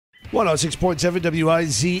106.7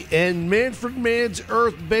 WIZN, Manfred Mann's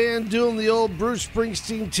Earth Band doing the old Bruce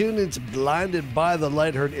Springsteen tune. It's Blinded by the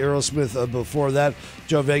Light. Heard Aerosmith before that.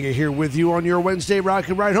 Joe Vega here with you on your Wednesday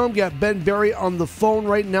Rockin' Ride Home. Got Ben Berry on the phone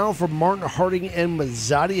right now from Martin, Harding, and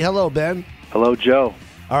Mazzotti. Hello, Ben. Hello, Joe.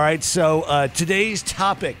 All right, so today's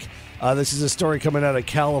topic, this is a story coming out of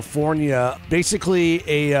California. Basically,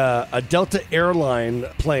 a Delta airline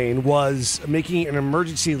plane was making an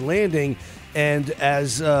emergency landing, and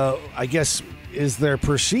as I guess is their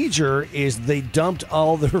procedure, is they dumped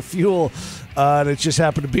all their fuel, and it just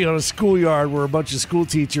happened to be on a schoolyard where a bunch of school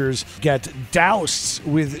teachers got doused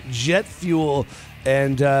with jet fuel,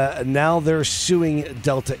 and now they're suing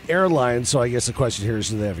Delta Airlines. So I guess the question here is,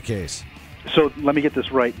 do they have a case? So let me get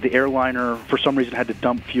this right. The airliner, for some reason, had to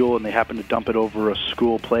dump fuel, and they happened to dump it over a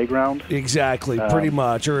school playground? Exactly, pretty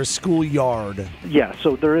much, or a schoolyard. Yeah,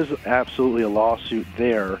 so there is absolutely a lawsuit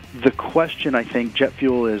there. The question, I think, jet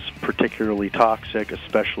fuel is particularly toxic,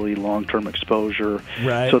 especially long-term exposure.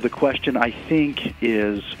 Right. So the question, I think,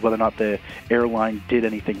 is whether or not the airline did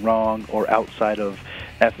anything wrong or outside of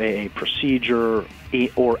FAA procedure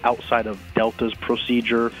or outside of Delta's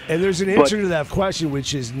procedure. And there's an answer to that question,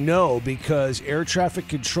 which is no, because air traffic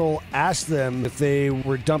control asked them if they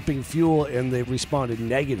were dumping fuel, and they responded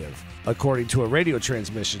negative, according to a radio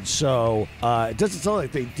transmission. So it doesn't sound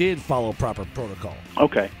like they did follow proper protocol.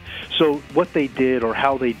 Okay. So what they did or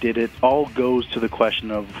how they did it all goes to the question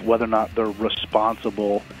of whether or not they're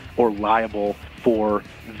responsible or liable for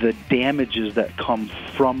the damages that come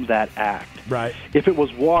from that act. Right. If it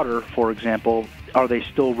was water, for example, are they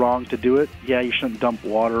still wrong to do it? Yeah, you shouldn't dump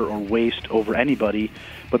water or waste over anybody,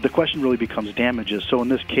 but the question really becomes damages. So in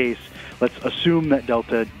this case, let's assume that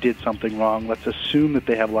Delta did something wrong. Let's assume that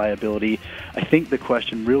they have liability. I think the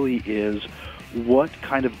question really is, what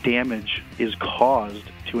kind of damage is caused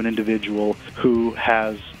to an individual who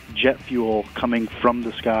has jet fuel coming from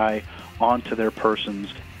the sky onto their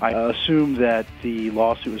persons? I assume that the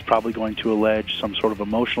lawsuit is probably going to allege some sort of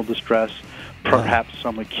emotional distress, perhaps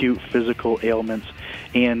some acute physical ailments,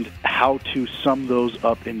 and how to sum those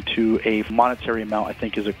up into a monetary amount, I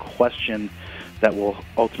think, is a question that will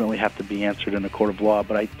ultimately have to be answered in a court of law.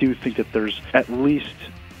 But I do think that there's at least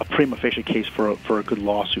a prima facie case for a good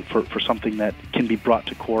lawsuit, for something that can be brought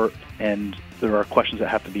to court, and there are questions that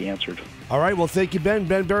have to be answered. All right, well, thank you, Ben.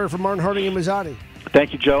 Ben Berry from Martin, Harding, and Mazzotti.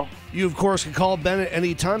 Thank you, Joe. You, of course, can call Ben at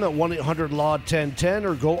any time at 1-800-LAW-1010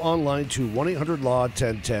 or go online to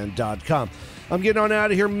 1-800-LAW-1010.com. I'm getting on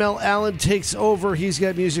out of here. Mel Allen takes over. He's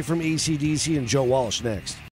got music from AC/DC and Joe Walsh next.